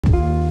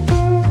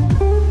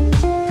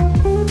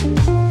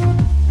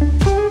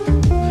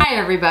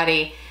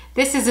everybody.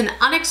 This is an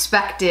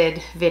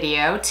unexpected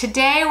video.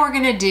 Today we're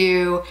gonna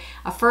do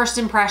a first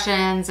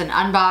impressions and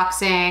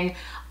unboxing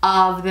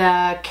of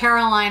the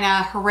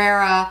Carolina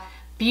Herrera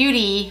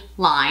beauty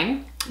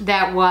line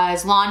that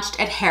was launched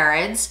at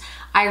Harrods.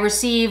 I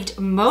received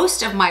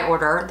most of my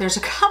order. There's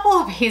a couple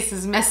of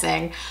pieces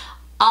missing.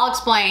 I'll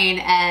explain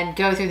and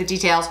go through the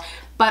details,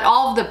 but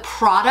all of the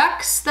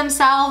products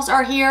themselves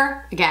are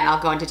here. Again,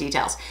 I'll go into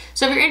details.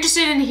 So if you're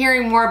interested in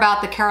hearing more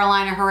about the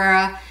Carolina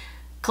Herrera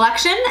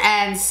collection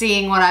and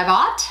seeing what I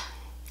bought,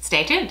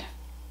 stay tuned.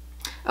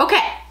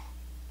 Okay,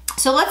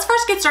 so let's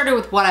first get started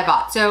with what I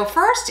bought. So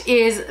first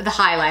is the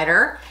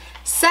highlighter.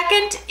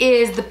 Second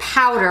is the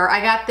powder. I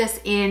got this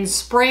in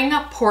Spring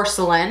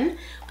Porcelain,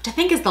 which I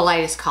think is the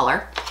lightest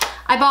color.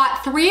 I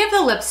bought 3 of the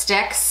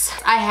lipsticks.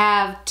 I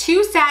have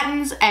 2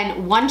 satins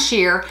and 1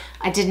 sheer.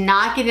 I did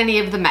not get any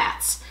of the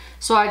mattes.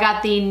 So I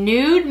got the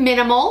Nude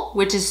Minimal,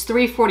 which is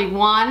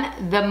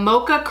 $341, the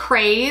Moka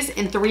Craze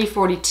in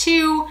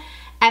 $342,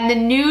 and the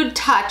Nude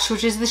Touch,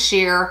 which is the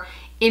sheer,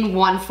 in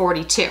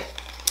 $142.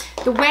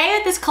 The way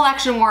that this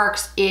collection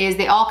works is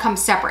they all come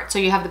separate. So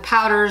you have the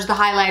powders, the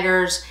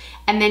highlighters,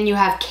 and then you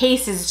have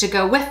cases to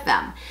go with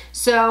them.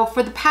 So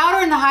for the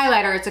powder and the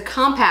highlighter, it's a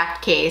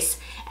compact case,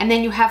 and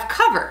then you have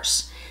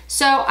covers.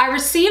 So I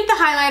received the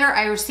highlighter,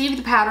 I received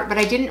the powder, but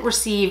I didn't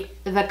receive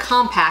the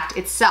compact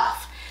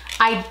itself.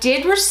 I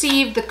did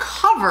receive the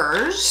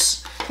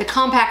covers, the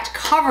compact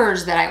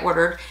covers that I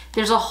ordered.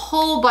 There's a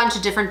whole bunch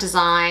of different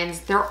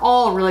designs. They're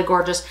all really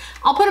gorgeous.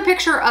 I'll put a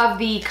picture of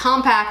the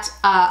compact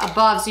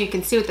above so you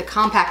can see what the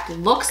compact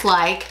looks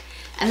like.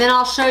 And then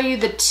I'll show you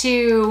the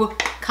 2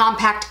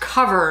 compact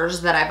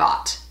covers that I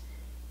bought.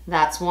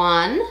 That's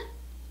one.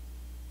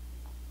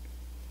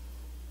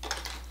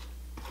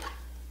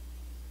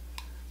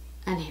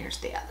 And here's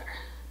the other.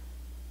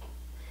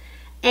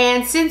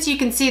 And since you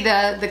can see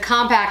the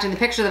compact in the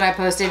picture that I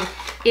posted,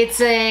 it's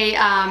a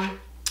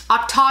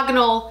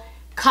octagonal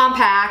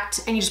compact,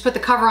 and you just put the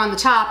cover on the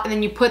top and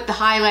then you put the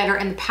highlighter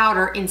and the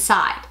powder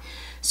inside.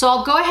 So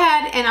I'll go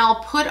ahead and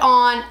I'll put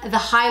on the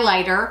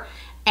highlighter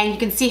and you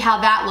can see how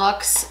that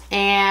looks,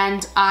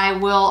 and I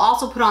will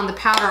also put on the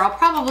powder. I'll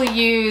probably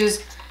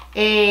use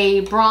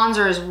a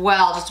bronzer as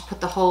well just to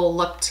put the whole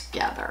look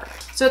together.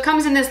 So it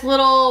comes in this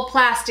little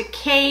plastic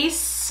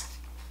case,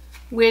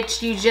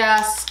 which you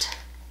just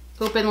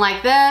open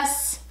like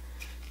this,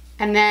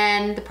 and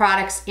then the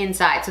product's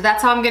inside. So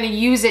that's how I'm gonna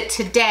use it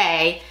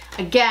today.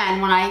 Again,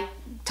 when I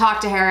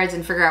talk to Harrods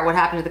and figure out what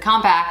happened to the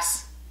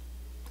compacts,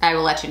 I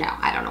will let you know.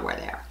 I don't know where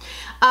they are.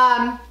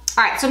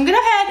 All right, so I'm gonna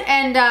go ahead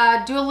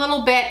and do a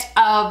little bit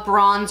of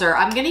bronzer.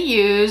 I'm gonna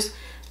use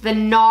the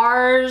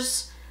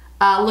Nars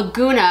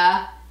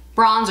Laguna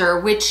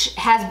bronzer, which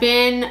has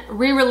been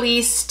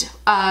re-released,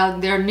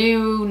 their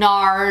new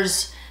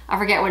Nars, I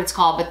forget what it's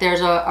called, but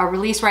there's a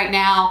release right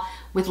now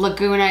with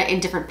Laguna in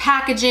different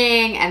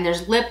packaging, and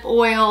there's lip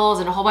oils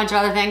and a whole bunch of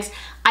other things.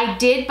 I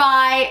did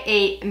buy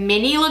a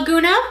mini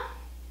Laguna,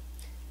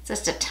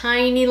 just a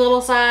tiny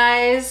little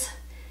size.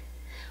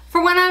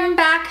 For when I'm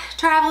back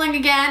traveling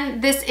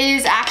again, this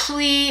is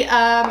actually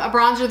a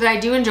bronzer that I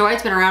do enjoy.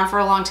 It's been around for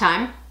a long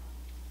time.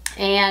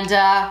 And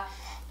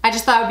I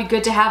just thought it would be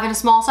good to have in a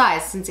small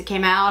size. Since it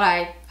came out,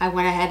 I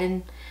went ahead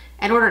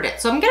and ordered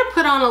it. So I'm gonna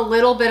put on a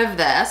little bit of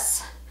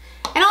this,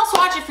 and I'll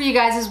swatch it for you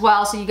guys as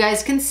well so you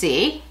guys can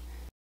see.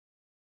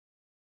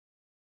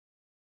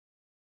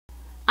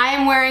 I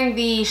am wearing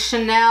the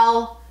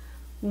Chanel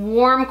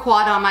Warm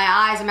Quad on my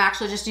eyes. I'm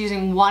actually just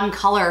using one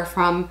color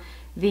from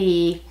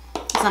the,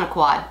 it's not a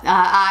quad.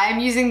 I'm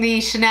using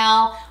the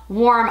Chanel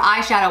Warm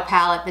eyeshadow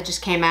palette that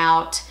just came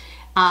out.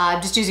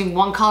 Just using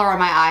one color on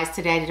my eyes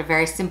today. I did a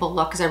very simple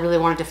look because I really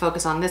wanted to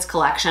focus on this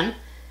collection.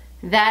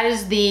 That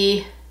is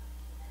the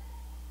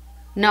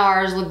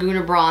Nars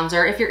Laguna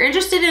bronzer. If you're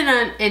interested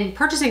in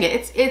purchasing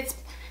it,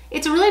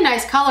 it's a really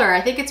nice color.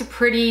 I think it's a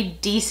pretty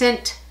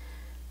decent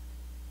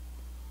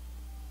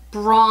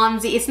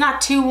bronzy. It's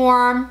not too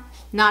warm,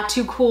 not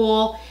too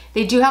cool.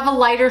 They do have a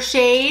lighter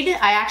shade.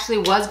 I actually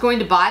was going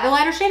to buy the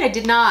lighter shade. I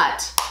did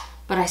not,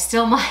 but I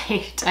still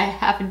might. I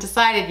haven't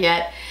decided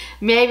yet.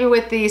 Maybe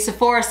with the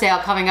Sephora sale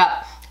coming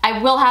up. I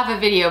will have a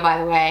video, by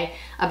the way,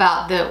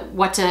 about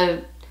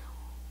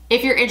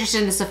if you're interested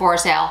in the Sephora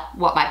sale,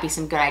 what might be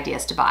some good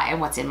ideas to buy and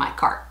what's in my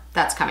cart.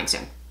 That's coming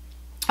soon.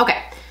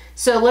 Okay,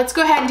 so let's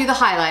go ahead and do the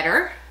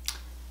highlighter.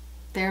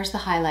 There's the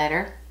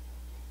highlighter.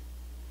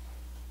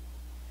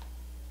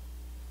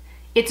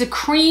 It's a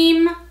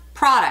cream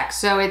product,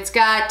 so it's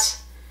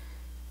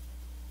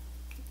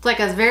like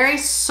a very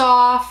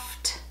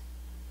soft,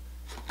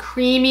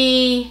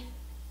 creamy,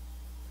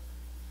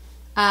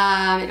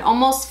 it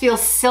almost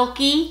feels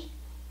silky.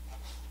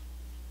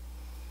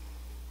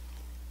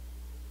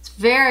 It's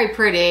very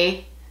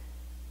pretty.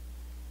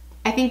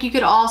 I think you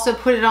could also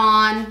put it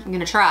on, I'm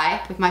gonna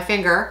try with my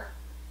finger.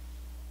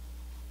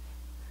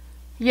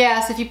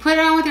 Yes, if you put it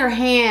on with your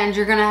hand,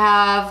 you're gonna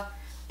have,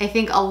 I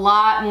think, a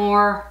lot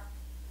more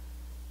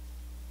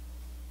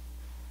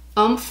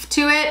oomph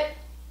to it.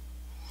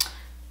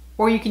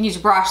 Or you can use a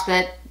brush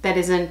that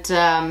isn't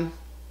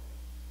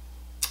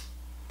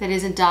that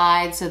isn't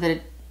dyed so that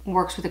it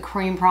works with a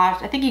cream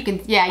product. I think you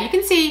can, yeah, you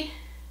can see,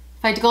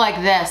 if I go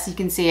like this, you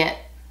can see it.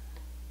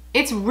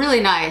 It's really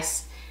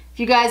nice. If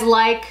you guys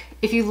like,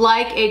 if you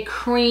like a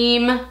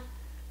cream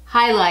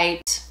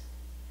highlight,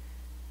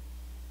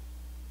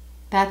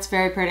 that's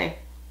very pretty.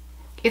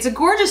 It's a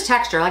gorgeous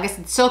texture. Like I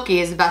said, silky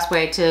is the best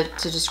way to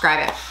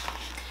describe it.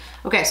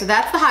 Okay, so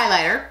that's the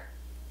highlighter.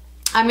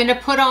 I'm gonna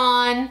put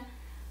on,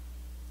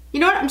 you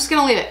know what, I'm just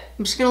gonna leave it.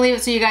 I'm just gonna leave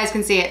it so you guys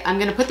can see it. I'm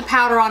gonna put the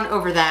powder on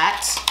over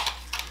that,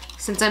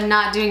 since I'm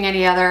not doing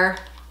any other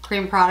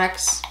cream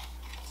products.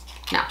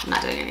 No, I'm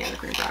not doing any other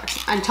cream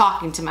products. I'm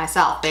talking to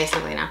myself,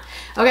 basically, now.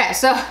 Okay,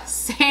 so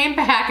same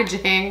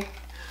packaging.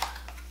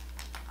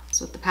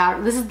 So with the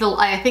powder, this is the,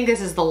 I think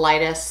this is the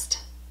lightest.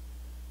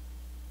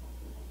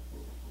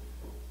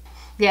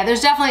 Yeah,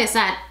 there's definitely a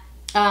scent.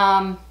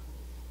 I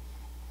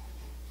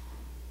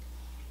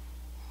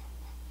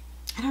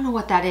don't know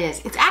what that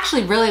is. It's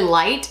actually really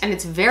light and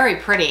it's very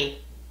pretty.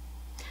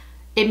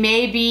 It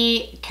may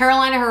be,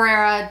 Carolina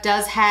Herrera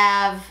does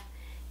have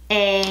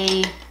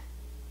a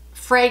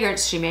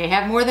fragrance. She may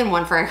have more than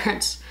one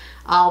fragrance.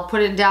 I'll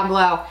put it down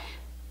below.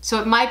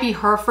 So it might be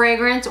her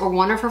fragrance or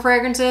one of her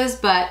fragrances,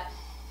 but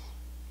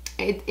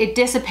it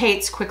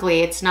dissipates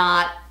quickly. It's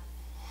not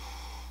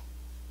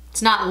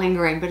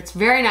lingering, but it's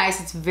very nice.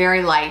 It's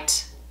very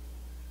light.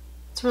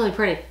 It's really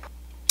pretty.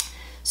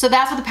 So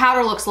that's what the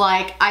powder looks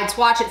like. I'd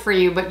swatch it for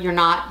you, but you're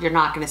not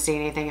gonna see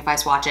anything if I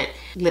swatch it.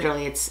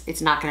 Literally,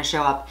 it's not gonna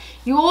show up.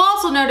 You will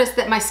also notice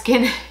that my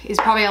skin is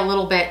probably a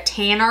little bit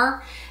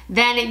tanner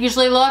than it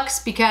usually looks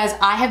because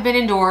I have been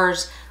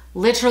indoors,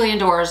 literally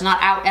indoors,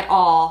 not out at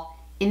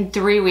all in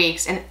 3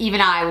 weeks, and even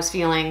I was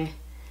feeling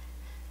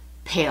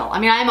pale. I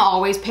mean, I'm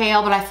always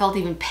pale, but I felt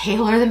even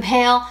paler than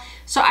pale.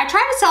 So I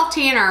tried a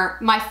self-tanner.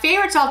 My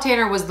favorite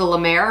self-tanner was the La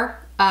Mer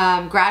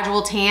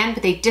Gradual Tan,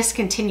 but they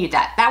discontinued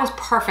that. That was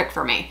perfect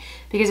for me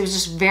because it was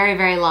just very,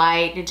 very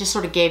light. It just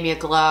sort of gave me a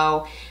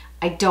glow.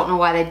 I don't know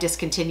why they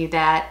discontinued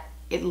that.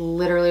 It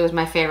literally was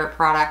my favorite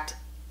product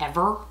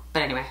ever.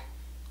 But anyway,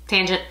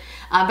 tangent.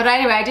 But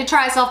anyway, I did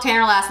try a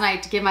self-tanner last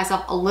night to give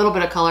myself a little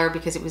bit of color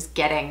because it was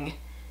getting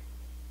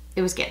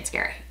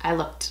scary. I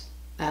looked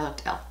ill.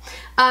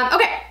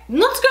 Okay,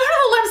 let's go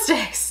to the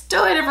lipsticks.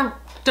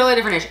 Totally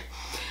different issue.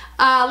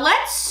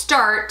 Let's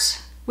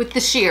start with the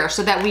sheer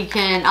so that we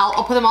can,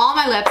 I'll put them all on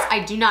my lips. I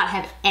do not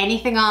have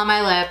anything on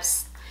my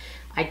lips.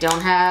 I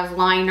don't have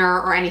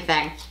liner or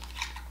anything.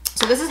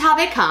 So this is how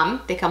they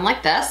come. They come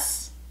like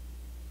this.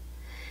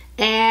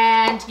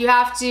 And you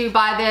have to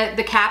buy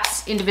the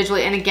caps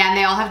individually. And again,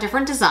 they all have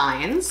different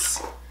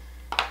designs.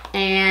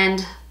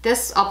 And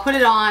this, I'll put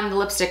it on the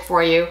lipstick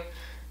for you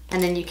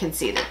and then you can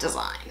see the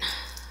design.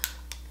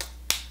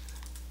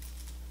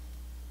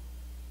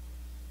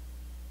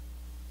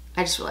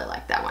 I just really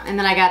like that one. And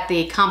then I got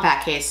the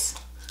compact case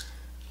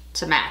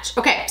to match.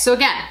 Okay, so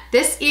again,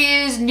 this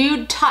is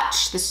Nude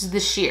Touch. This is the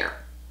sheer.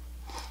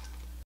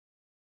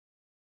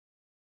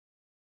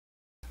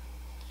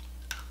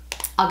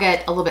 I'll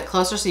get a little bit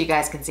closer so you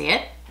guys can see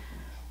it.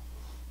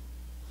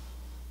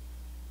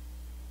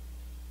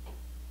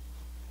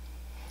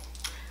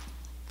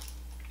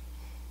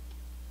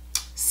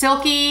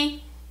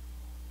 Silky,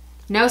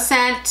 no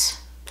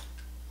scent.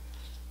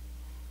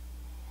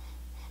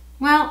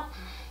 Well,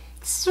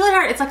 it's really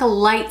hard. It's like a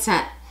light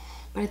scent,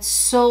 but it's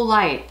so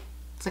light.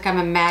 It's like I'm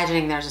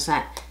imagining there's a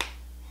scent.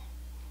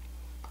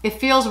 It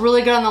feels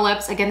really good on the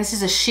lips. Again, this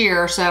is a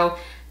sheer, so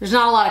there's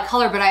not a lot of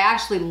color, but I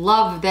actually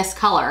love this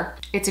color.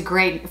 It's a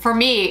great, for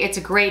me, it's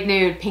a great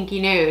nude, pinky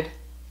nude.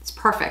 It's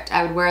perfect.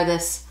 I would wear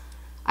this.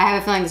 I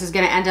have a feeling this is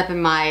gonna end up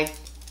in my,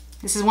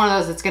 this is one of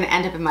those that's gonna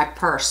end up in my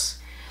purse.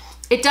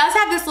 It does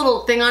have this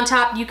little thing on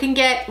top. You can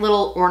get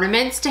little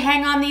ornaments to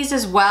hang on these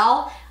as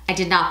well. I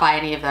did not buy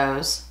any of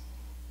those.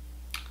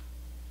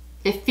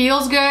 It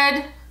feels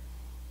good,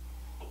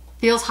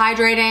 feels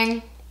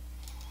hydrating.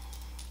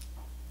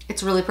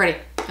 It's really pretty.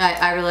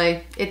 I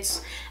really,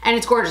 it's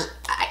gorgeous.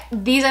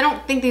 These, I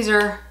don't think these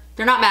are,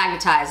 they're not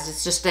magnetized.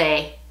 It's just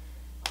a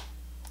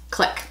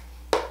click.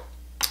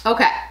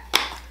 Okay,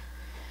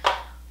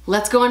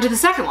 let's go on to the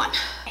second one.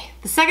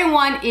 The second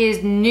one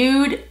is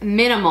Nude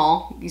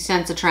Minimal. You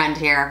sense a trend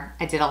here.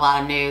 I did a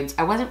lot of nudes.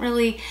 I wasn't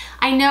really,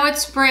 I know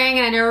it's spring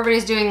and I know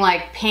everybody's doing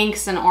like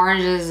pinks and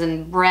oranges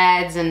and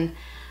reds, and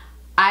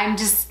I'm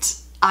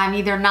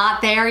either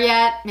not there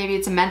yet, maybe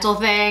it's a mental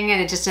thing and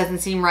it just doesn't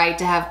seem right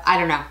to have, I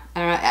don't know.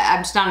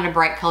 I'm just not in a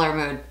bright color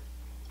mood.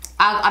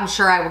 I'm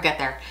sure I will get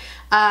there.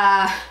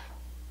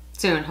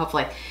 Soon,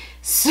 hopefully.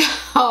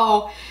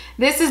 So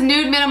this is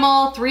Nude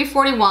Minimal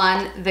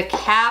 341, the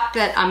cap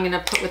that I'm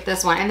gonna put with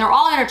this one, and they're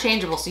all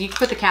interchangeable, so you can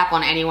put the cap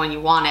on any one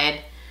you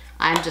wanted.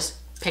 I'm just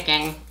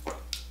picking,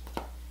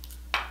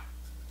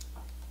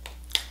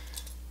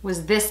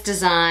 was this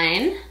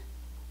design.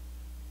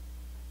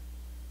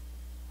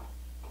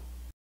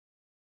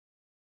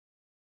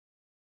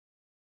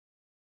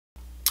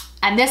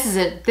 And this is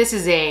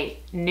a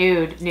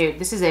nude.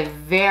 This is a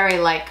very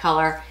light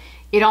color.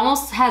 It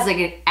almost has like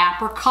an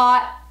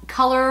apricot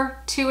color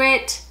to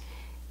it.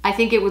 I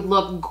think it would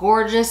look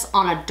gorgeous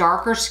on a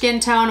darker skin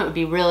tone. It would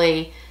be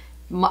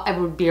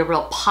a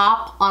real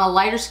pop on a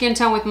lighter skin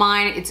tone with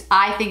mine.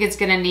 I think it's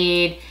gonna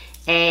need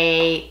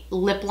a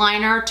lip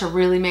liner to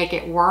really make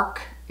it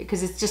work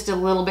because it's just a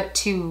little bit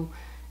too,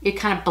 it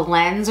kind of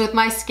blends with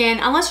my skin,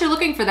 unless you're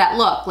looking for that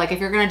look. Like if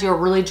you're gonna do a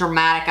really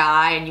dramatic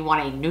eye and you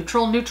want a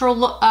neutral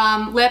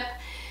lip,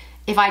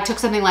 if I took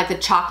something like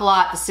the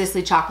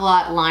Sisley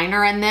Chocolat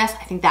liner in this,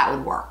 I think that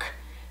would work.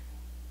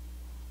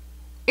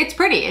 It's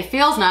pretty, it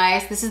feels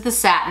nice. This is the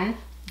Satin.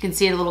 You can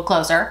see it a little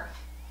closer.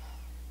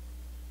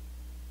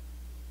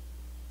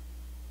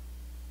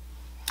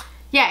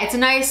 Yeah, it's a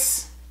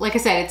nice, like I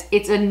said,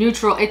 it's a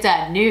neutral, it's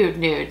a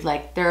nude.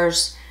 Like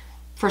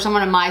for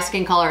someone in my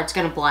skin color, it's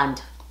gonna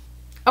blend.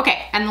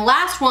 Okay, and the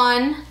last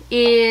one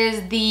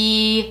is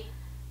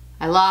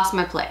I lost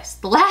my place.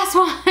 The last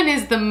one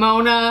is the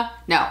Moka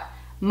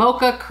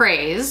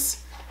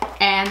Craze.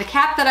 And the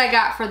cap that I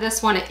got for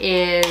this one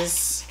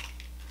is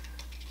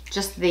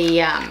just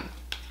the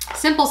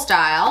simple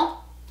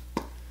style,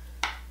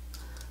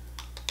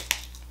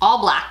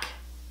 all black.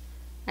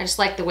 I just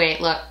like the way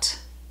it looked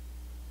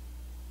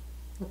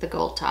with the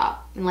gold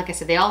top. And like I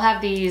said, they all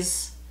have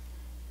these,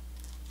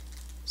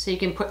 so you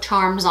can put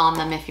charms on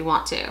them if you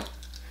want to.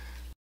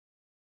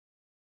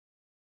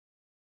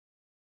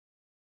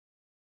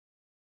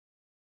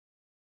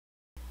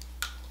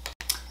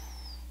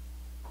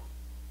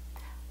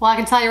 Well, I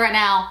can tell you right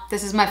now,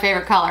 this is my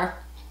favorite color.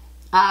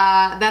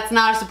 That's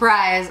not a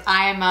surprise.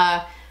 I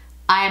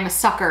am a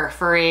sucker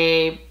for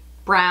a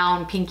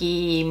brown,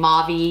 pinky,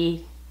 mauve-y,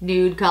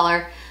 nude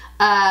color.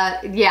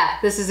 Yeah,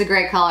 this is a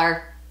great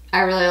color.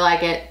 I really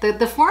like it.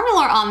 The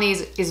formula on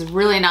these is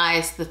really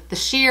nice. The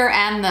sheer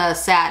and the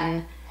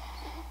satin.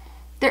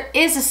 There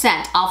is a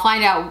scent. I'll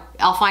find out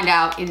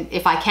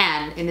if I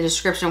can in the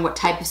description what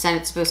type of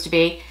scent it's supposed to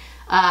be.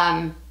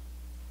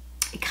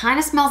 It kind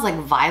of smells like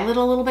violet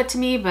a little bit to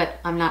me, but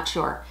I'm not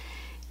sure.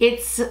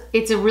 It's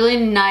a really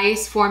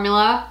nice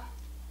formula.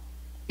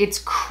 It's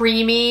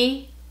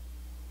creamy.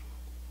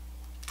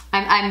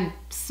 I'm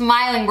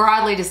smiling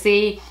broadly to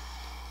see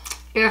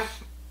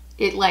if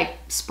it like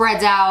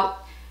spreads out.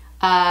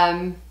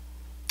 Kind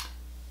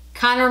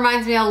of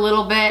reminds me a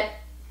little bit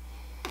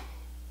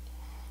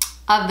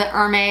of the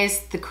Hermes,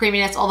 the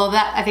creaminess, although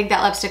I think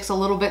that lipstick's a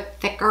little bit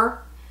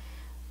thicker.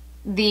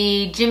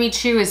 The Jimmy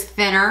Choo is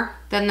thinner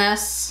than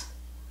this.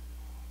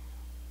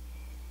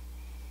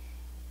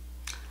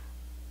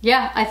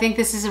 Yeah, I think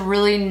this is a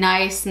really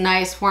nice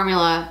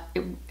formula.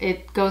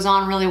 It goes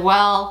on really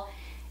well.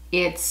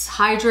 It's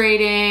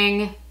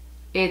hydrating.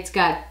 It's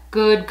got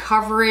good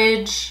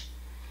coverage.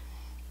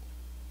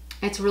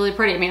 It's really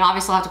pretty. I mean,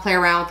 obviously I'll have to play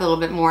around with it a little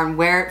bit more and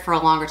wear it for a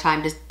longer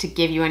time to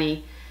give you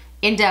any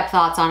in-depth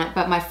thoughts on it.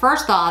 But my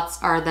first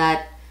thoughts are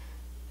that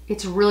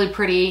it's really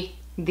pretty.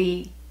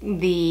 The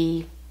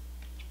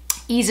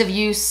ease of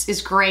use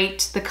is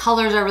great. The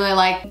colors I really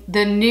like.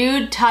 The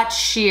Nude Touch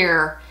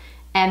Sheer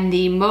and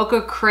the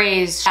Moka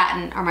Craze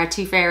Satin are my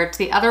two favorites.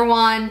 The other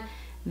one,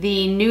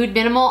 the Nude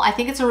Minimal, I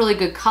think it's a really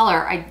good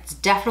color. It's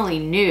definitely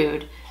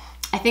nude.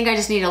 I think I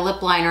just need a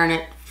lip liner in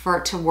it for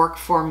it to work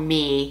for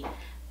me.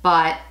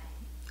 But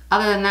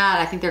other than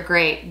that, I think they're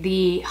great.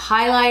 The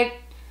highlight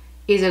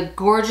is a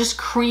gorgeous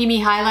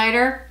creamy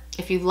highlighter.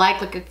 If you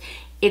like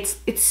it's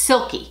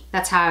silky.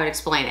 That's how I would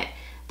explain it.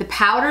 The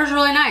powder is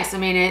really nice. I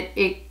mean,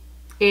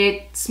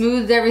 it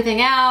smoothed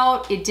everything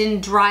out. It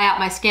didn't dry out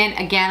my skin.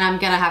 Again, I'm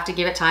gonna have to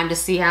give it time to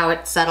see how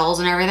it settles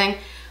and everything.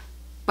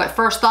 But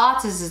first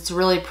thoughts is it's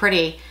really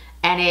pretty,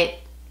 and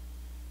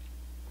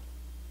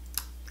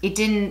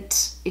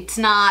it's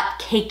not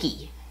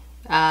cakey.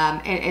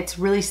 It's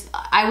really,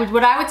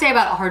 what I would say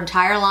about her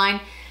entire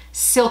line,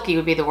 silky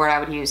would be the word I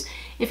would use.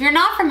 If you're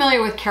not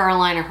familiar with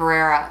Carolina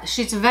Herrera,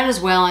 she's a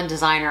Venezuelan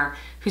designer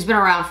who's been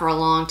around for a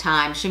long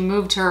time. She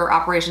moved her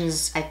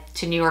operations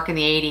to New York in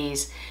the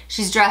 80s.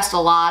 She's dressed a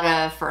lot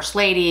of first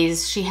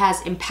ladies. She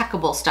has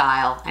impeccable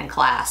style and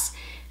class.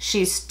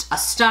 She's a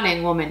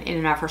stunning woman in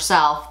and of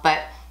herself,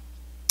 but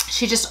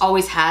she just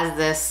always has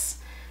this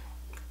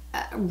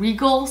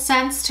regal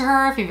sense to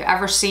her. If you've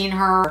ever seen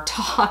her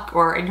talk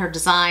or in her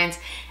designs,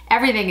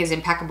 everything is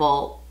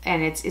impeccable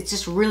and it's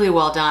just really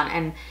well done.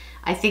 And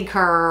I think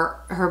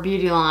her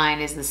beauty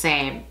line is the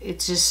same.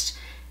 It's just,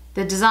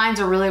 the designs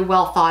are really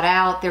well thought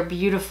out. They're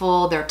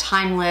beautiful, they're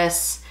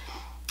timeless,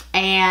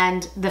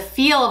 and the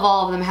feel of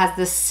all of them has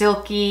this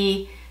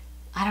silky,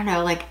 I don't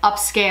know, like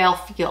upscale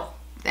feel,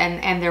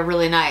 and they're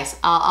really nice.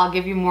 I'll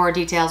give you more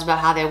details about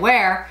how they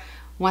wear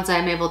once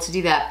I'm able to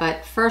do that,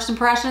 but first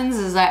impressions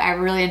is that I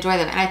really enjoy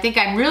them, and I think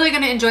I'm really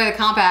gonna enjoy the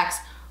compacts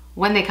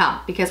when they come,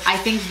 because I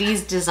think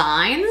these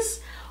designs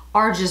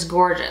are just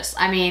gorgeous.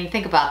 I mean,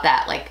 think about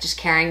that, like just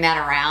carrying that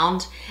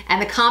around.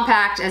 And the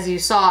compact, as you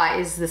saw,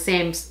 is the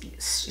same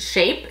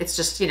shape. It's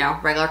just, you know,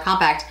 regular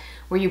compact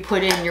where you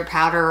put in your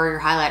powder or your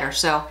highlighter.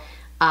 So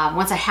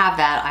once I have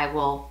that, I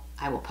will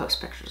post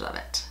pictures of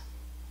it.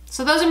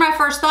 So those are my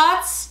first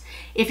thoughts.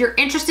 If you're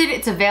interested,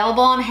 it's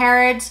available on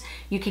Harrods.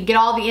 You can get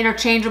all the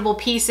interchangeable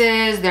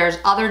pieces. There's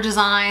other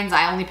designs.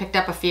 I only picked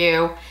up a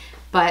few.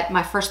 but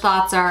my first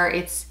thoughts are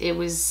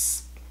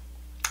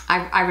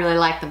I really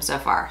like them so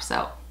far.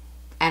 So,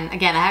 and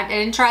again, I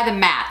didn't try the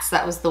mattes.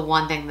 That was the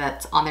one thing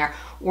that's on there,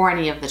 or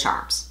any of the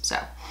charms. So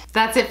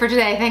that's it for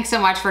today. Thanks so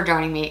much for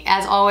joining me.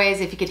 As always,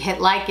 if you could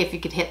hit like, if you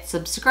could hit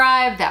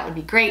subscribe, that would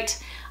be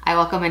great. I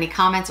welcome any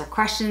comments or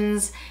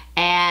questions,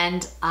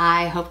 and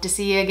I hope to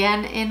see you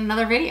again in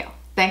another video.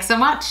 Thanks so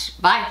much.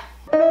 Bye.